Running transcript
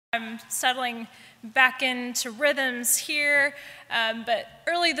I'm settling back into rhythms here, but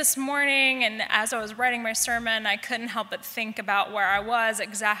early this morning, and as I was writing my sermon, I couldn't help but think about where I was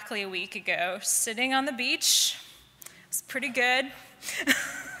exactly a week ago, sitting on the beach. It was pretty good.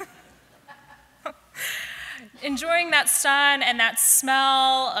 Enjoying that sun and that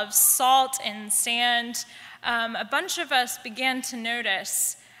smell of salt and sand. A bunch of us began to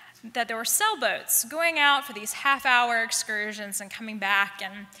notice that there were sailboats going out for these half-hour excursions and coming back,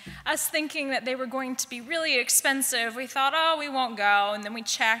 and us thinking that they were going to be really expensive, we thought, oh, we won't go, and then we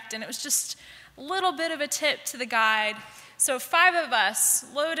checked, and it was just a little bit of a tip to the guide. So 5 of us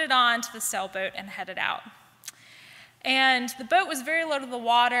loaded onto the sailboat and headed out. And the boat was very low to the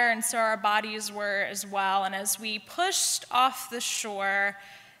water, and so our bodies were as well, and as we pushed off the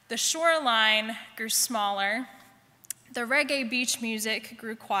shoreline grew smaller. The reggae beach music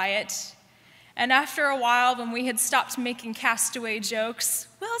grew quiet, and after a while, when we had stopped making castaway jokes,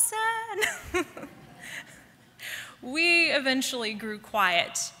 Wilson, we eventually grew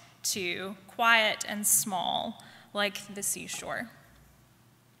quiet too, quiet and small, like the seashore.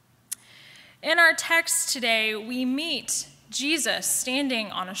 In our text today, we meet Jesus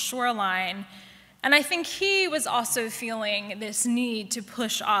standing on a shoreline, and I think he was also feeling this need to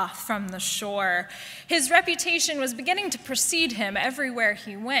push off from the shore. His reputation was beginning to precede him everywhere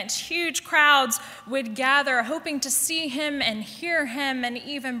he went. Huge crowds would gather, hoping to see him and hear him and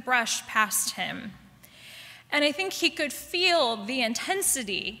even brush past him. And I think he could feel the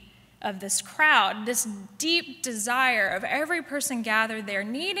intensity of this crowd, this deep desire of every person gathered there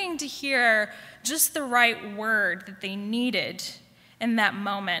needing to hear just the right word that they needed in that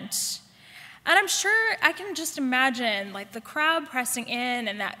moment. And I'm sure I can just imagine like the crowd pressing in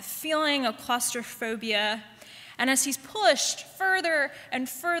and that feeling of claustrophobia. And as he's pushed further and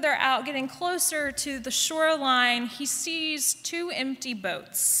further out, getting closer to the shoreline, he sees 2 empty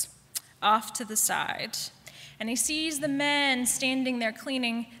boats off to the side. And he sees the men standing there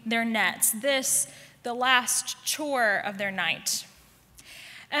cleaning their nets, the last chore of their night.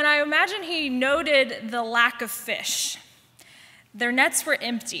 And I imagine he noted the lack of fish. Their nets were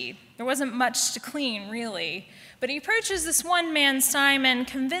empty. There wasn't much to clean, really. But he approaches this one man, Simon,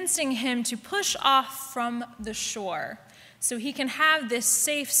 convincing him to push off from the shore so he can have this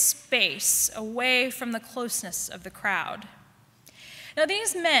safe space away from the closeness of the crowd. Now,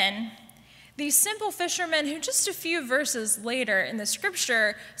 these men, these simple fishermen who just a few verses later in the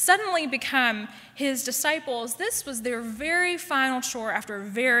scripture suddenly become his disciples, this was their very final chore after a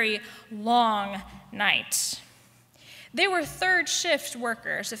very long night. They were third shift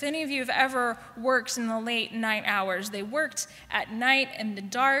workers. If any of you have ever worked in the late night hours, they worked at night in the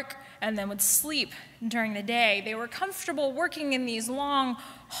dark and then would sleep during the day. They were comfortable working in these long,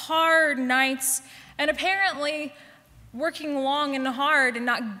 hard nights, and apparently working long and hard and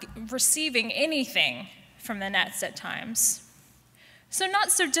not receiving anything from the nets at times. So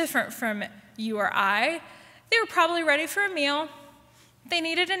not so different from you or I. They were probably ready for a meal. They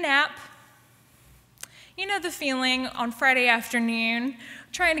needed a nap. You know the feeling on Friday afternoon,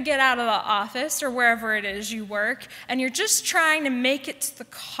 trying to get out of the office or wherever it is you work, and you're just trying to make it to the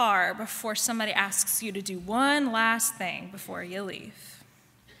car before somebody asks you to do one last thing before you leave.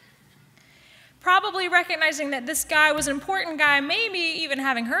 Probably recognizing that this guy was an important guy, maybe even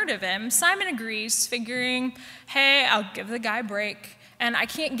having heard of him, Simon agrees, figuring, hey, I'll give the guy a break, and I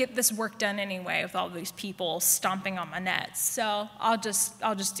can't get this work done anyway with all these people stomping on my nets, so I'll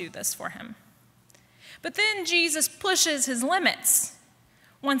just do this for him. But then Jesus pushes his limits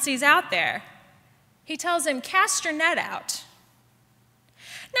once he's out there. He tells him, cast your net out.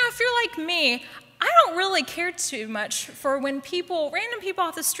 Now, if you're like me, I don't really care too much for when random people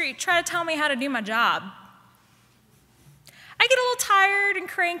off the street, try to tell me how to do my job. I get a little tired and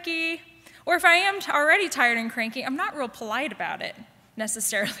cranky, or if I am already tired and cranky, I'm not real polite about it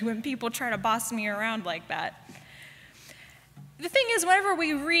necessarily when people try to boss me around like that. The thing is, whenever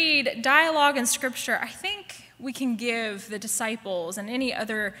we read dialogue in Scripture, I think we can give the disciples and any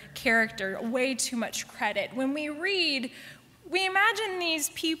other character way too much credit. When we read, we imagine these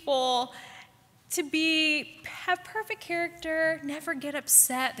people to have perfect character, never get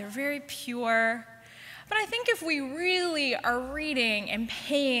upset, they're very pure. But I think if we really are reading and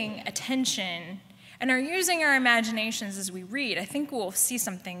paying attention and are using our imaginations as we read, I think we'll see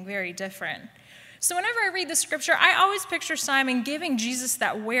something very different. So whenever I read the scripture, I always picture Simon giving Jesus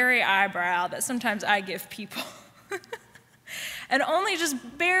that wary eyebrow that sometimes I give people. And only just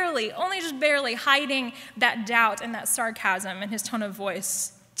barely hiding that doubt and that sarcasm in his tone of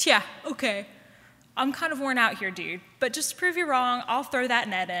voice. Yeah, okay, I'm kind of worn out here, dude. But just to prove you wrong, I'll throw that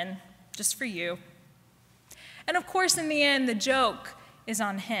net in, just for you. And of course, in the end, the joke is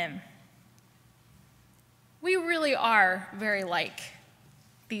on him. We really are very like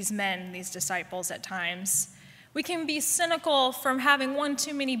these men, these disciples at times. We can be cynical from having one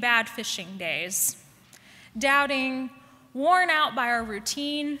too many bad fishing days, doubting, worn out by our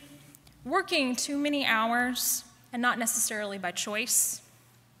routine, working too many hours, and not necessarily by choice.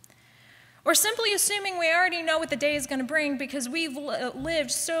 Or simply assuming we already know what the day is going to bring because we've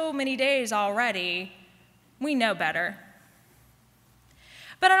lived so many days already, we know better.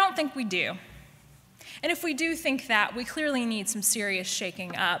 But I don't think we do. And if we do think that, we clearly need some serious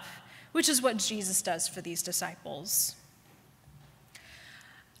shaking up, which is what Jesus does for these disciples.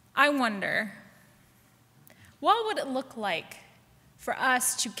 I wonder, what would it look like for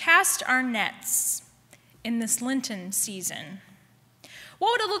us to cast our nets in this Lenten season?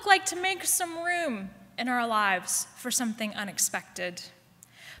 What would it look like to make some room in our lives for something unexpected?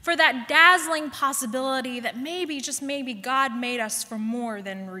 For that dazzling possibility that maybe, just maybe, God made us for more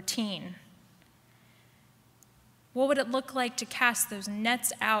than routine? What would it look like to cast those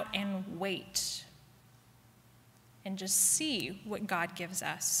nets out and wait and just see what God gives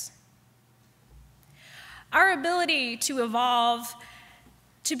us? Our ability to evolve,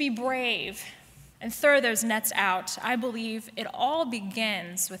 to be brave, and throw those nets out, I believe it all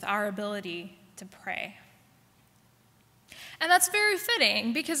begins with our ability to pray. And that's very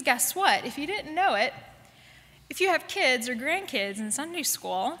fitting because guess what? If you didn't know it, if you have kids or grandkids in Sunday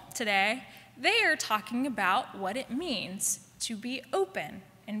school today, they are talking about what it means to be open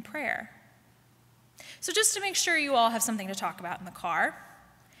in prayer. So just to make sure you all have something to talk about in the car,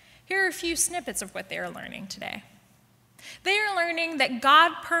 here are a few snippets of what they are learning today. They are learning that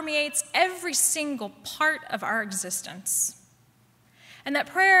God permeates every single part of our existence, and that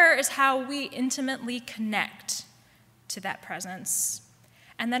prayer is how we intimately connect to that presence,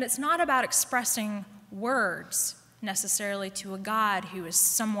 and that it's not about expressing words necessarily to a God who is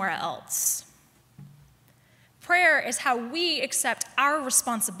somewhere else. Prayer is how we accept our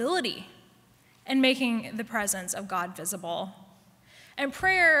responsibility in making the presence of God visible. And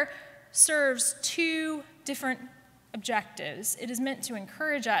prayer serves two different objectives. It is meant to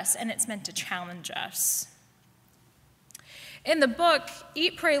encourage us, and it's meant to challenge us. In the book,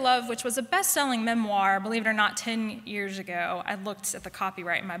 Eat, Pray, Love, which was a best-selling memoir, believe it or not, 10 years ago, I looked at the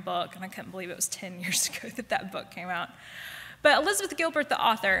copyright in my book, and I couldn't believe it was 10 years ago that book came out. But Elizabeth Gilbert, the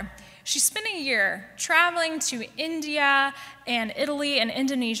author, she spent a year traveling to India and Italy and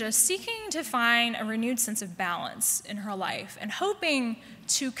Indonesia, seeking to find a renewed sense of balance in her life and hoping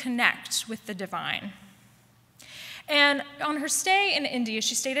to connect with the divine. And on her stay in India,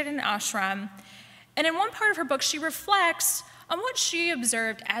 she stayed at an ashram, and in one part of her book, she reflects on what she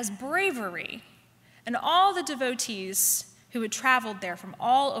observed as bravery and all the devotees who had traveled there from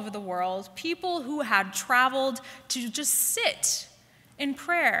all over the world, people who had traveled to just sit in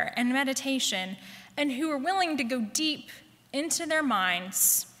prayer and meditation, and who were willing to go deep into their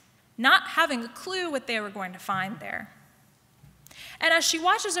minds, not having a clue what they were going to find there. And as she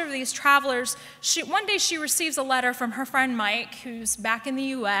watches over these travelers, one day she receives a letter from her friend Mike, who's back in the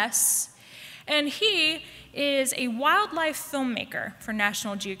U.S., and he is a wildlife filmmaker for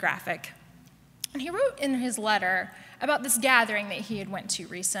National Geographic. And he wrote in his letter about this gathering that he had went to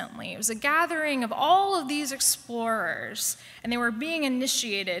recently. It was a gathering of all of these explorers, and they were being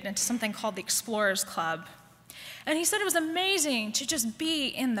initiated into something called the Explorers Club. And he said it was amazing to just be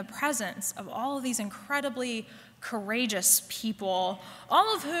in the presence of all of these incredibly courageous people,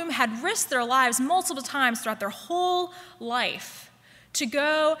 all of whom had risked their lives multiple times throughout their whole life to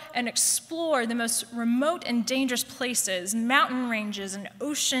go and explore the most remote and dangerous places, mountain ranges and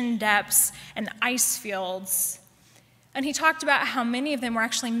ocean depths and ice fields. And he talked about how many of them were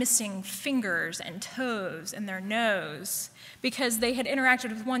actually missing fingers and toes and their nose because they had interacted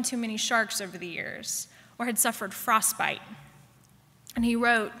with one too many sharks over the years or had suffered frostbite. And he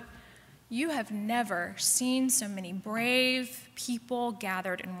wrote, "You have never seen so many brave people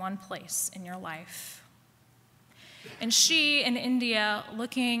gathered in one place in your life." And she in India,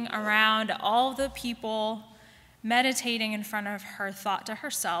 looking around at all the people meditating in front of her, thought to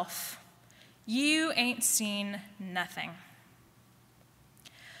herself, "You ain't seen nothing."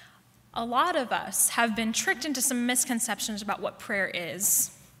 A lot of us have been tricked into some misconceptions about what prayer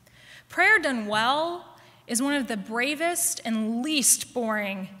is. Prayer done well is one of the bravest and least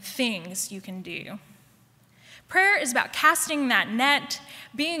boring things you can do. Prayer is about casting that net,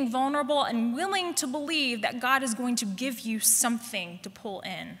 being vulnerable, and willing to believe that God is going to give you something to pull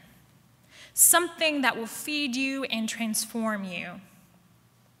in, something that will feed you and transform you.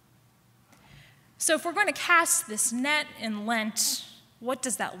 So if we're going to cast this net in Lent, what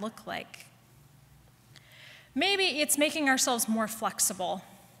does that look like? Maybe it's making ourselves more flexible,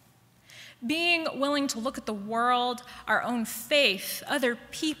 being willing to look at the world, our own faith, other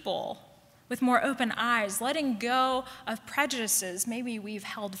people with more open eyes, letting go of prejudices maybe we've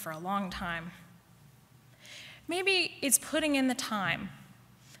held for a long time. Maybe it's putting in the time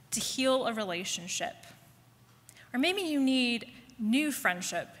to heal a relationship. Or maybe you need new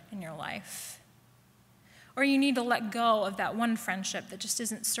friendship in your life. Or you need to let go of that one friendship that just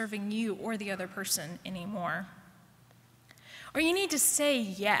isn't serving you or the other person anymore. Or you need to say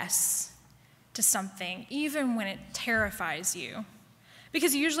yes to something, even when it terrifies you.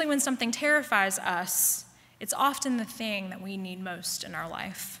 Because usually when something terrifies us, it's often the thing that we need most in our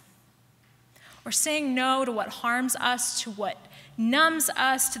life. Or saying no to what harms us, to what numbs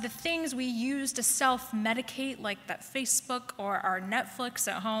us, to the things we use to self-medicate, like that Facebook or our Netflix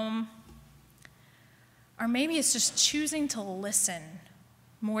at home. Or maybe it's just choosing to listen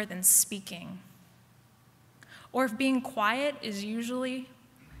more than speaking. Or if being quiet is usually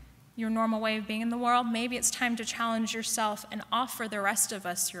your normal way of being in the world, maybe it's time to challenge yourself and offer the rest of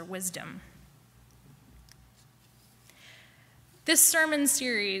us your wisdom. This sermon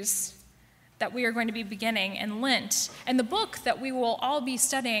series that we are going to be beginning in Lent, and the book that we will all be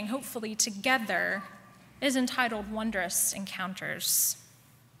studying, hopefully together, is entitled Wondrous Encounters.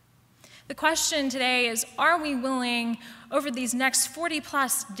 The question today is, are we willing over these next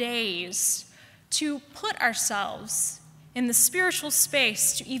 40-plus days to put ourselves in the spiritual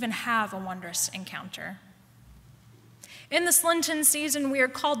space to even have a wondrous encounter? In this Lenten season, we are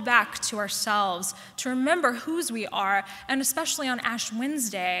called back to ourselves, to remember whose we are, and especially on Ash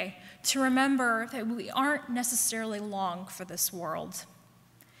Wednesday, to remember that we aren't necessarily long for this world.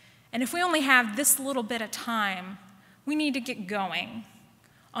 And if we only have this little bit of time, we need to get going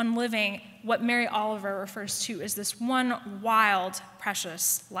on living what Mary Oliver refers to as this one wild,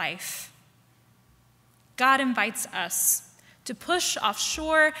 precious life. God invites us to push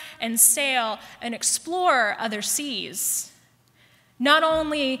offshore and sail and explore other seas, not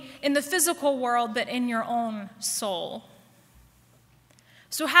only in the physical world, but in your own soul.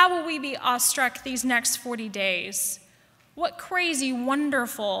 So how will we be awestruck these next 40 days? What crazy,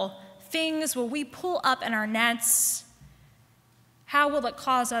 wonderful things will we pull up in our nets? How will it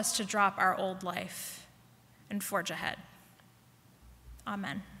cause us to drop our old life and forge ahead?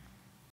 Amen.